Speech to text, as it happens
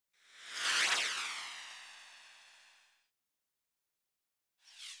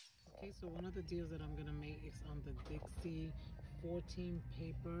Okay, so one of the deals that I'm gonna make is on the Dixie 14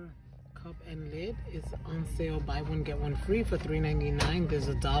 paper cup and lid. It's on sale, buy one get one free for $3.99. There's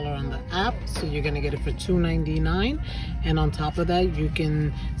 $1 on the app, so you're gonna get it for $2.99. And on top of that, you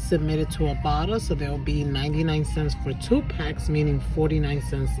can submit it to ibotta, so there'll be 99 cents for 2 packs, meaning 49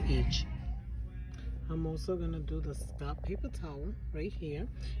 cents each. I'm also gonna do the Scott paper towel right here,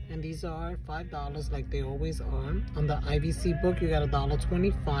 and these are $5 like they always are. On the IVC book you got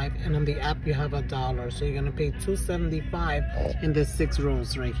 $1.25, and on the app you have $1, so you're gonna pay $2.75, and there's 6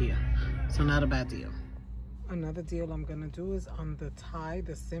 rolls right here, so not a bad deal. Another deal I'm gonna do is on the tie,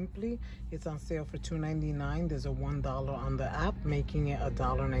 the Simply. It's on sale for $2.99. There's a $1 on the app, making it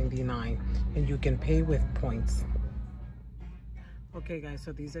 $1.99, and you can pay with points. Okay guys,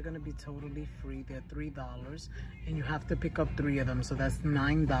 so these are gonna be totally free. They're $3 and you have to pick up 3 of them, so that's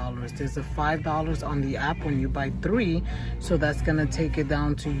 $9. There's a $5 on the app when you buy 3, so that's gonna take it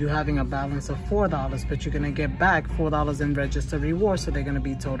down to you having a balance of $4, but you're gonna get back $4 in register rewards, so they're gonna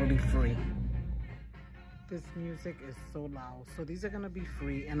be totally free. This music is so loud, so these are gonna be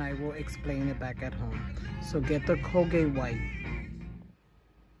free, and I will explain it back at home. So get the Colgate White.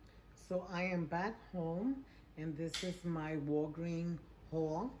 So I am back home, and this is my Walgreens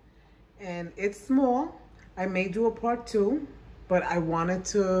haul, and it's small. I may do a part 2, but I wanted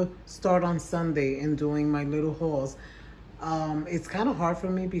to start on Sunday in doing my little hauls. It's kind of hard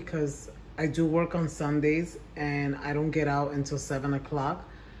for me because I do work on Sundays and I don't get out until 7 o'clock,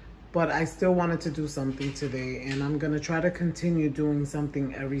 but I still wanted to do something today, and I'm gonna try to continue doing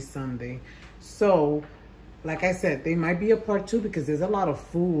something every Sunday. So like I said, they might be a part 2 because there's a lot of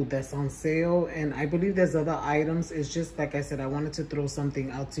food that's on sale, and I believe there's other items. It's just, like I said, I wanted to throw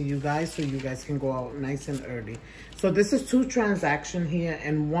something out to you guys so you guys can go out nice and early. So this is 2 transactions here,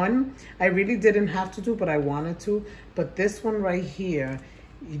 and one I really didn't have to do, but I wanted to. But this one right here,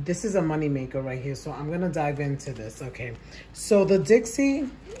 this is a money maker right here, so I'm gonna dive into this. Okay, so the Dixie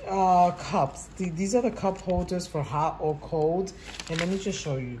cups, these are the cup holders for hot or cold, and let me just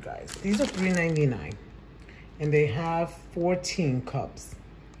show you guys. These are $3.99. and they have 14 cups,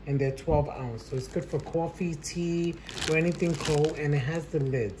 and they're 12 ounce. So it's good for coffee, tea, or anything cold, and it has the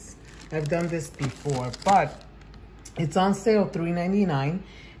lids. I've done this before, but it's on sale $3.99,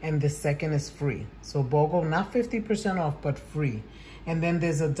 and the second is free. So BOGO, not 50% off, but free. And then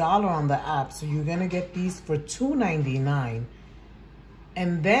there's $1 on the app, so you're gonna get these for $2.99.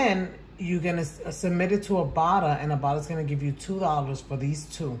 And then you're gonna submit it to ibotta, and ibotta's gonna give you $2 for these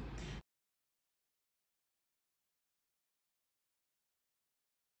 2.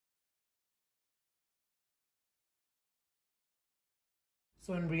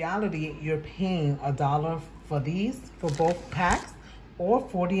 So in reality, you're paying $1 for these, for both packs, or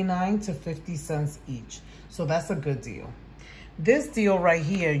 49 to 50 cents each. So that's a good deal. This deal right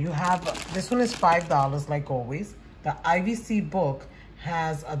here, you have, this one is $5 like always. The IVC book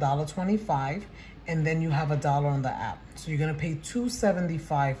has $1.25, and then you have $1 on the app. So you're gonna pay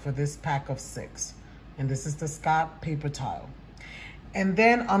 $2.75 for this pack of 6. And this is the Scott paper towel. And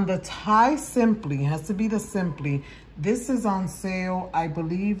then on the tie Simply, it has to be the Simply, this is on sale, I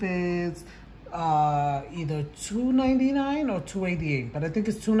believe it's either $2.99 or $2.88, but I think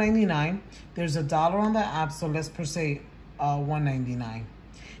it's $2.99. There's $1 on the app, so let's per se $1.99.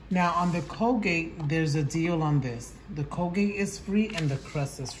 Now on the Colgate, there's a deal on this. The Colgate is free and the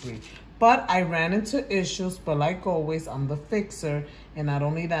Crest is free. But I ran into issues, but like always, I'm the fixer. And not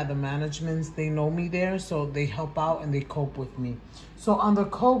only that, the managements, they know me there, so they help out and they cope with me. So on the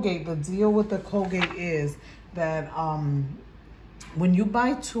Colgate, the deal with the Colgate is that when you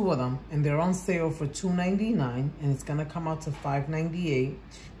buy 2 of them, and they're on sale for $2.99, and it's gonna come out to $5.98,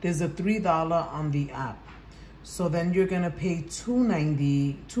 there's a $3 on the app. So then you're gonna pay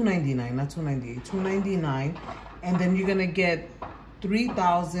 $2.99, not $2.98, $2.99, and then you're gonna get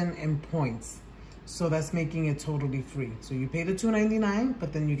 3,000 in points. So that's making it totally free. So you pay the $2.99,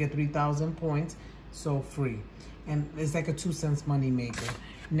 but then you get 3,000 points, so free. And it's like a 2 cents money maker.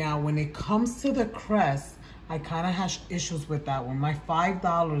 Now, when it comes to the Crest, I kind of had issues with that one. My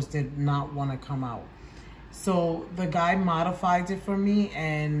 $5 did not want to come out. So the guy modified it for me,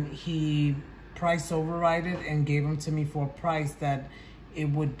 and he price overrided and gave them to me for a price that it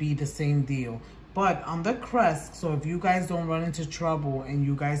would be the same deal. But on the Crest, so if you guys don't run into trouble and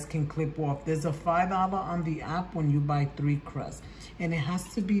you guys can clip off, there's a $5 on the app when you buy 3 Crest. And it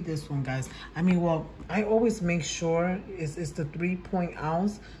has to be this one, guys. I mean, well, I always make sure it's the 3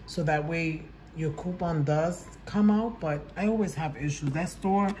 ounce, so that way your coupon does come out, but I always have issues. That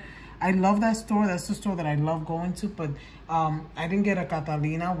store, I love that store. That's the store that I love going to, but I didn't get a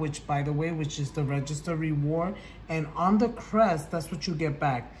Catalina, which, by the way, which is the register reward. And on the crest, that's what you get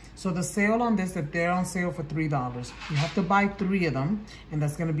back. So the sale on this, that they're on sale for $3. You have to buy 3 of them, and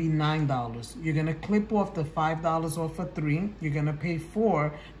that's gonna be $9. You're gonna clip off the $5 off for 3. You're gonna pay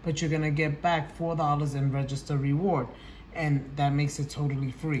 4, but you're gonna get back $4 in register reward. And that makes it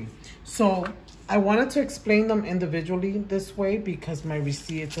totally free. So I wanted to explain them individually this way because my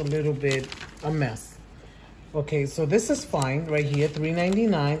receipt's a little bit a mess. Okay, so this is fine right here,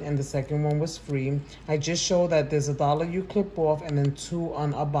 $3.99, and the second one was free. I just showed that there's $1 you clip off and then 2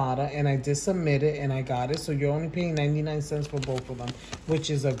 on Ibotta, and I did submit it and I got it. So you're only paying 99 cents for both of them, which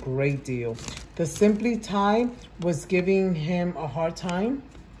is a great deal. The Simply Tie was giving him a hard time.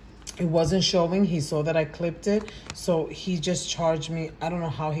 It wasn't showing. He saw that I clipped it, so he just charged me. I don't know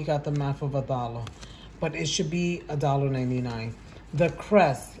how he got the math of $1, but it should be $1.99. The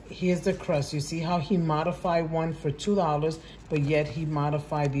crest, here's the crest. You see how he modified one for $2, but yet he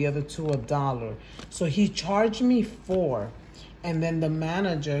modified the other two $1. So he charged me 4, and then the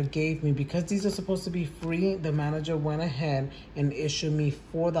manager gave me, because these are supposed to be free, the manager went ahead and issued me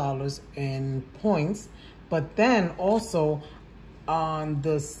 $4 in points. But then also on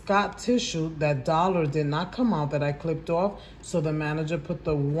the Scott tissue, that $1 did not come out that I clipped off. So the manager put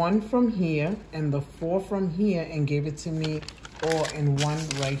the 1 from here and the 4 from here and gave it to me all in one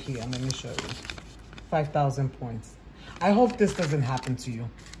right here. Let me show you. 5,000 points. I hope this doesn't happen to you,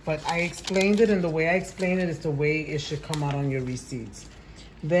 but I explained it, and the way I explained it is the way it should come out on your receipts.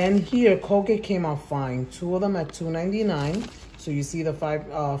 Then here, Colgate came out fine. 2 of them at $2.99. So you see the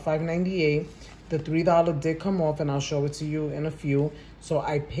 $5.98. The $3 did come off, and I'll show it to you in a few. So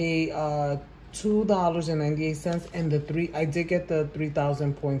I pay $2.98, and the 3, I did get the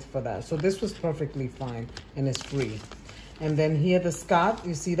 3,000 points for that. So this was perfectly fine, and it's free. And then here the Scott,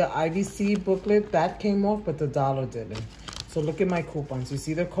 you see the IVC booklet, that came off, but the $1 didn't. So look at my coupons. You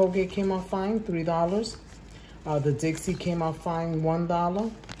see the Colgate came out fine, $3. The Dixie came out fine,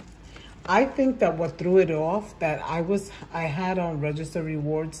 $1. I think that what threw it off, that I had on register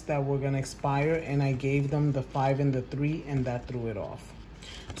rewards that were gonna expire, and I gave them the 5 and the 3, and that threw it off.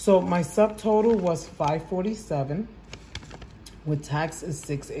 So my subtotal was $547. With tax is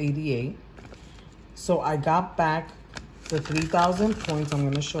 $688. So I got back the 3,000 points. I'm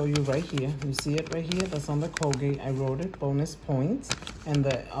gonna show you right here. You see it right here? That's on the Colgate. I wrote it, bonus points, and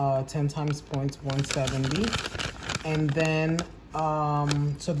the 10 times points, 170. And then,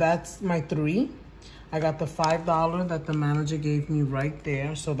 so that's my 3. I got the $5 that the manager gave me right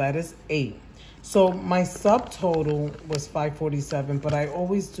there. So that is 8. So my subtotal was $547, but I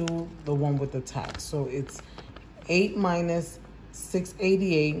always do the one with the tax. So it's 8 minus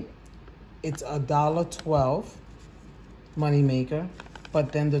 $688. It's $1.12 moneymaker,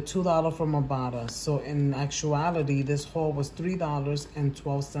 but then the $2 from Ibotta. So in actuality, this haul was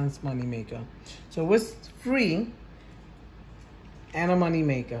 $3.12 moneymaker. So it was free and a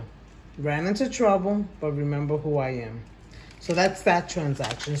moneymaker. Ran into trouble, but remember who I am. So that's that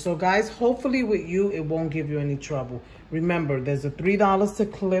transaction. So guys, hopefully with you, it won't give you any trouble. Remember, there's a $3 to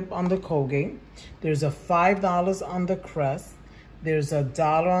clip on the Colgate. There's a $5 on the crest. There's a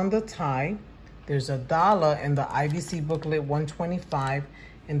 $1 on the tie. There's a $1 in the IVC booklet, $125,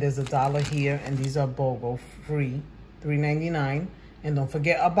 and there's a $1 here, and these are BOGO, free, $3.99. And don't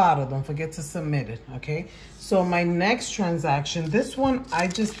forget Ibotta, don't forget to submit it, okay? So my next transaction, this one, I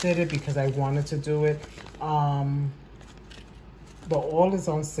just did it because I wanted to do it. The oil is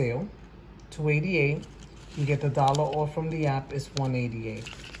on sale, $2.88. You get the $1 off from the app, it's $1.88.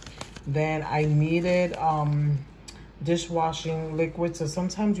 Then I needed dishwashing liquid. So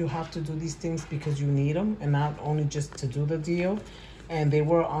sometimes you have to do these things because you need them and not only just to do the deal. And they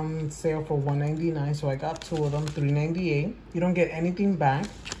were on sale for $1.99, so I got 2 of them, $3.98. You don't get anything back.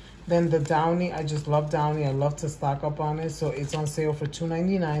 Then the Downy, I just love Downy. I love to stock up on it. So it's on sale for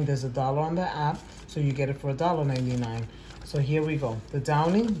 $2.99. There's a $1 on the app, so you get it for $1.99. So here we go. The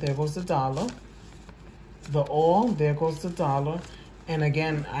Downy, there goes the $1. The oil, there goes the $1. And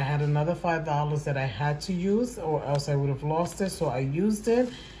again, I had another $5 that I had to use, or else I would have lost it. So I used it,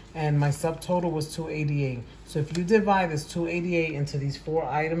 and my subtotal was $2.88. So if you divide this $2.88 into these 4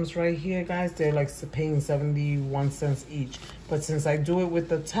 items right here, guys, they're like paying 71 cents each. But since I do it with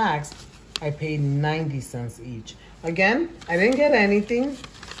the tax, I paid 90 cents each. Again, I didn't get anything,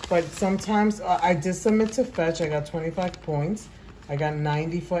 but sometimes I did submit to Fetch. I got 25 points. I got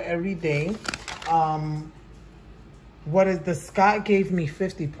 90 for every day. The Scott gave me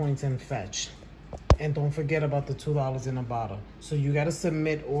 50 points in Fetch. And don't forget about the $2 in Ibotta. So you got to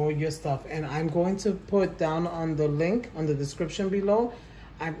submit all your stuff. And I'm going to put down on the link on the description below,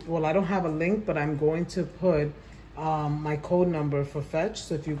 well, I don't have a link, but I'm going to put my code number for Fetch.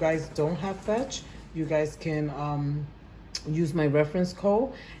 So if you guys don't have Fetch, you guys can use my reference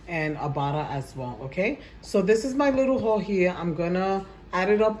code and ibotta as well, okay? So this is my little haul here. I'm gonna add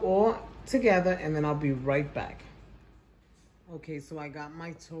it up all together and then I'll be right back. Okay, so I got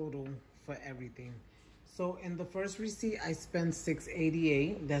my total for everything. So in the first receipt, I spent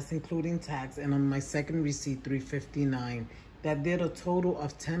 $6.88. That's including tax. And on my second receipt, $3.59. That did a total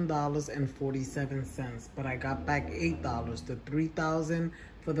of $10.47. But I got back $8. The $3,000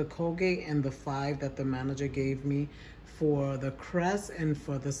 for the Colgate and the $5 that the manager gave me for the Crest and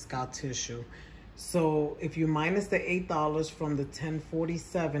for the Scott tissue. So if you minus the $8 from the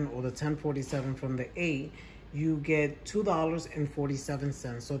 $10.47 or the $10.47 from the $8, you get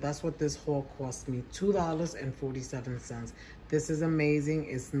 $2.47. So that's what this haul cost me, $2.47. This is amazing.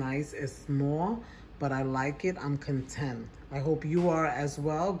 It's nice. It's small, but I like it. I'm content. I hope you are as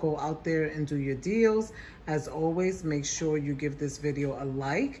well. Go out there and do your deals. As always, make sure you give this video a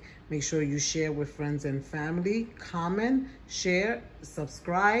like. Make sure you share with friends and family. Comment, share,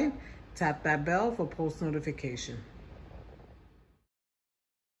 subscribe. Tap that bell for post notification.